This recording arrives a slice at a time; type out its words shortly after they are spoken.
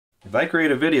If I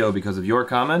create a video because of your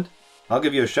comment, I'll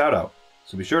give you a shout out.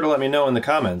 So be sure to let me know in the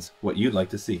comments what you'd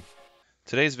like to see.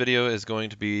 Today's video is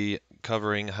going to be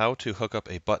covering how to hook up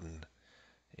a button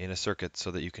in a circuit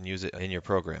so that you can use it in your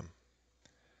program.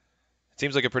 It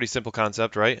seems like a pretty simple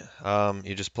concept, right?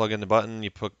 You just plug in the button, you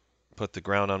put the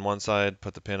ground on one side,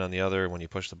 put the pin on the other. When you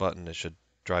push the button, it should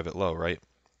drive it low, right?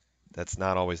 That's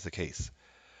not always the case.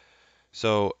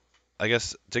 So I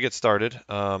guess to get started,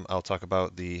 I'll talk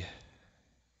about the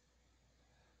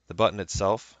button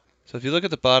itself. So if you look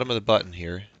at the bottom of the button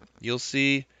here, you'll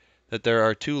see that there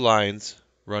are two lines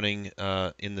running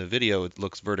in the video. It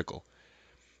looks vertical.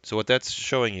 So what that's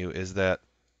showing you is that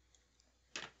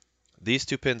these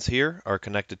two pins here are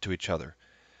connected to each other,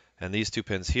 and these two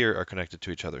pins here are connected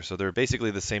to each other. So they're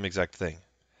basically the same exact thing.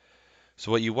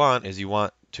 So what you want is you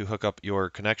want to hook up your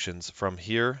connections from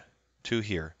here to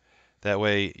here. That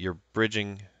way you're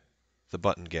bridging the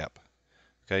button gap.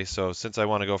 Okay, so since I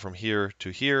want to go from here to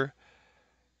here,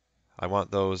 I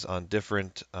want those on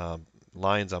different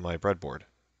lines on my breadboard.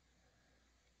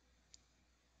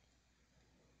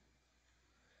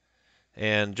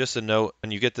 And just a note,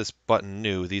 when you get this button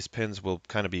new, these pins will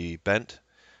kind of be bent.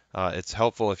 It's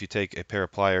helpful if you take a pair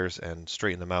of pliers and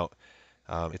straighten them out.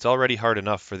 It's already hard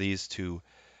enough for these to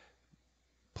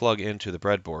plug into the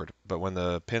breadboard, but when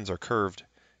the pins are curved,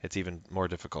 it's even more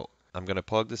difficult. I'm going to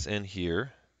plug this in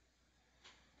here.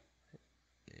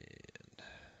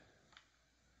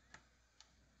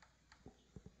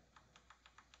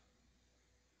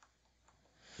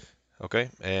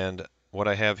 Okay, and what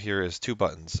I have here is two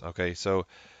buttons. Okay, so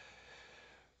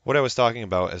what I was talking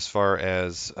about as far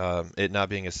as it not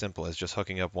being as simple as just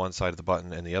hooking up one side of the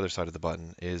button and the other side of the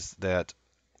button is that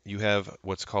you have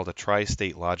what's called a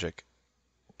TriState Logic.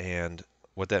 And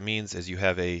what that means is you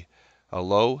have a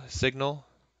low signal,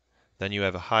 then you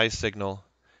have a high signal,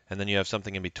 and then you have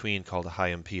something in between called a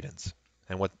high impedance.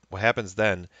 And what happens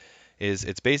then is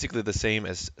it's basically the same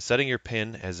as setting your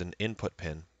pin as an input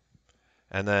pin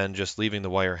and then just leaving the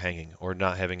wire hanging or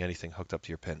not having anything hooked up to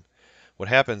your pin. What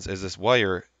happens is this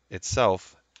wire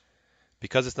itself,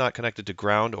 because it's not connected to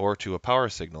ground or to a power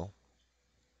signal,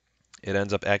 it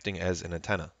ends up acting as an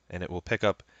antenna, and it will pick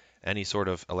up any sort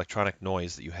of electronic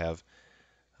noise that you have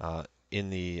in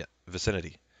the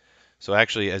vicinity. So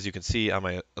actually, as you can see on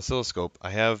my oscilloscope,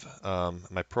 I have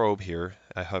my probe here.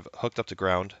 I have hooked up to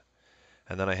ground,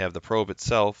 and then I have the probe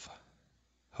itself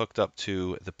hooked up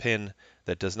to the pin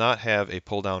that does not have a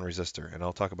pull-down resistor, and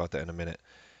I'll talk about that in a minute.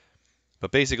 But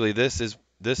basically,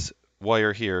 this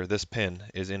wire here, this pin,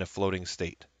 is in a floating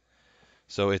state.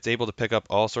 So it's able to pick up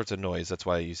all sorts of noise. That's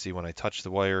why you see when I touch the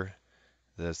wire,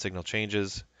 the signal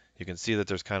changes. You can see that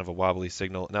there's kind of a wobbly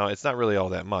signal. Now, it's not really all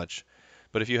that much,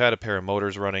 but if you had a pair of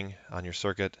motors running on your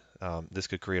circuit, this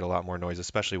could create a lot more noise,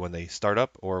 especially when they start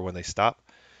up or when they stop,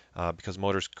 because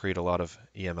motors create a lot of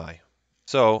EMI.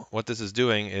 So what this is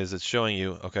doing is it's showing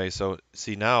you, okay, so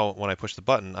see now when I push the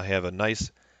button, I have a nice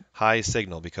high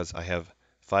signal because I have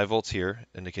 5 volts here,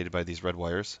 indicated by these red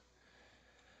wires.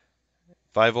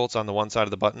 5 volts on the one side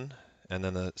of the button, and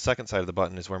then the second side of the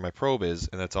button is where my probe is,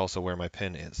 and that's also where my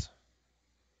pin is.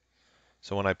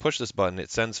 So when I push this button,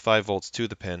 it sends 5 volts to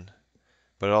the pin,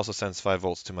 but it also sends 5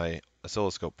 volts to my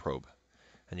oscilloscope probe.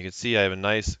 And you can see I have a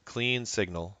nice clean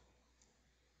signal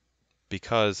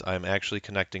because I'm actually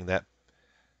connecting that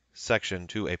section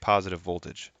to a positive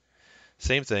voltage.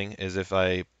 Same thing is if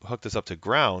I hook this up to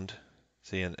ground,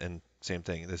 see, and same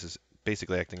thing. This is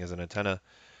basically acting as an antenna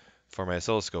for my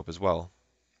oscilloscope as well.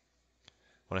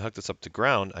 When I hook this up to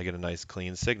ground, I get a nice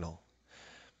clean signal.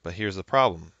 But here's the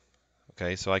problem.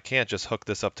 Okay, so I can't just hook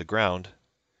this up to ground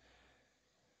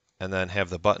and then have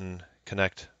the button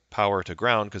connect power to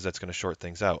ground because that's going to short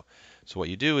things out. So what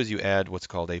you do is you add what's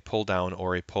called a pull down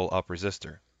or a pull up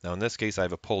resistor. Now in this case I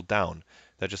have a pull down.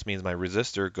 That just means my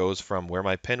resistor goes from where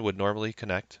my pin would normally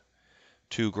connect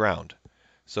to ground.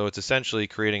 So it's essentially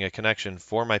creating a connection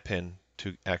for my pin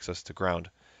to access to ground,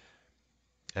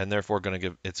 and therefore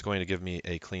it's going to give me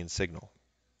a clean signal.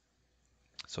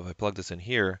 So if I plug this in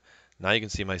here, now you can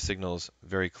see my signal is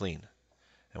very clean.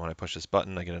 And when I push this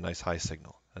button, I get a nice high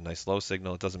signal. A nice low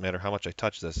signal, it doesn't matter how much I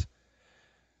touch this.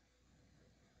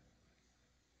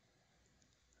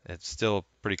 It's still a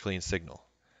pretty clean signal.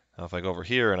 Now if I go over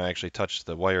here and I actually touch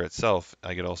the wire itself,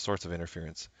 I get all sorts of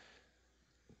interference.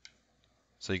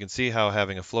 So you can see how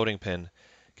having a floating pin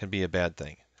can be a bad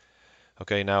thing.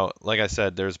 Okay, now like I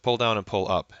said, there's pull down and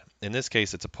pull up. In this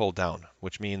case, it's a pull down,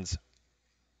 which means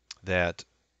that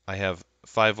I have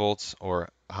 5 volts or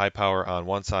high power on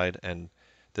one side, and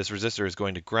this resistor is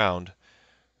going to ground.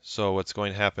 So what's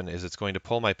going to happen is it's going to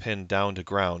pull my pin down to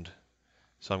ground.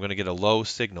 So I'm going to get a low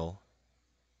signal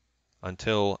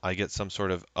until I get some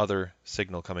sort of other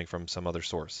signal coming from some other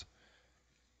source.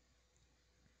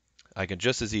 I can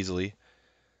just as easily,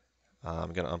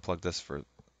 I'm going to unplug this for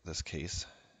this case.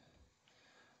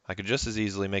 I could just as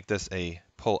easily make this a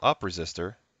pull-up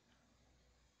resistor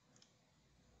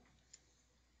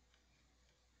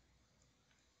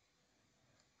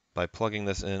by plugging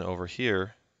this in over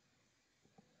here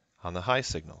on the high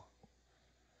signal.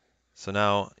 So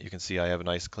now you can see I have a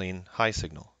nice clean high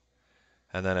signal.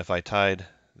 And then if I tied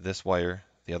this wire,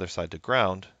 the other side, to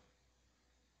ground,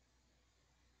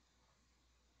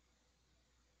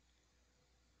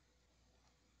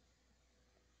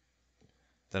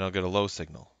 then I'll get a low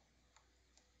signal.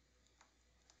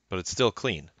 But it's still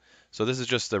clean. So this is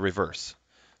just the reverse.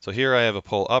 So here I have a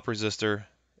pull-up resistor.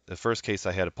 The first case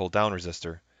I had a pull-down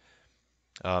resistor.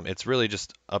 It's really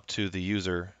just up to the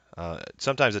user.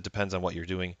 Sometimes it depends on what you're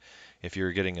doing. If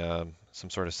you're getting some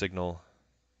sort of signal,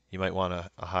 you might want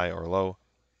a high or low.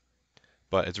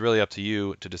 But it's really up to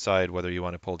you to decide whether you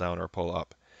want to pull down or pull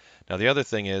up. Now the other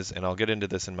thing is, and I'll get into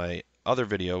this in my other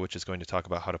video, which is going to talk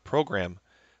about how to program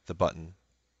the button,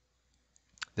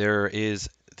 there is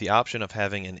the option of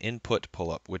having an input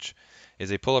pull-up, which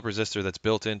is a pull-up resistor that's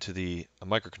built into the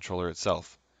microcontroller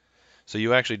itself. So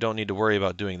you actually don't need to worry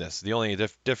about doing this. The only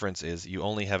difference is you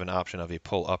only have an option of a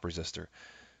pull-up resistor.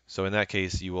 So in that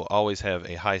case, you will always have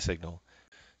a high signal.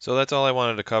 So that's all I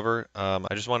wanted to cover.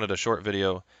 I just wanted a short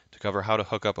video to cover how to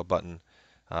hook up a button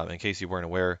in case you weren't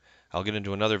aware. I'll get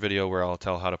into another video where I'll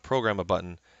tell how to program a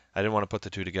button. I didn't want to put the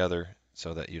two together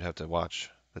so that you'd have to watch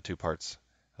the two parts.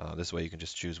 This way you can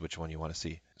just choose which one you want to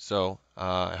see. So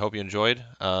I hope you enjoyed.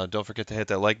 Don't forget to hit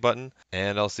that like button,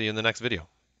 and I'll see you in the next video.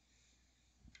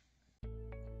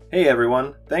 Hey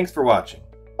everyone, thanks for watching.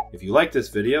 If you like this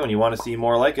video and you want to see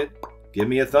more like it, give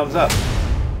me a thumbs up.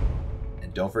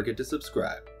 And don't forget to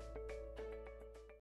subscribe.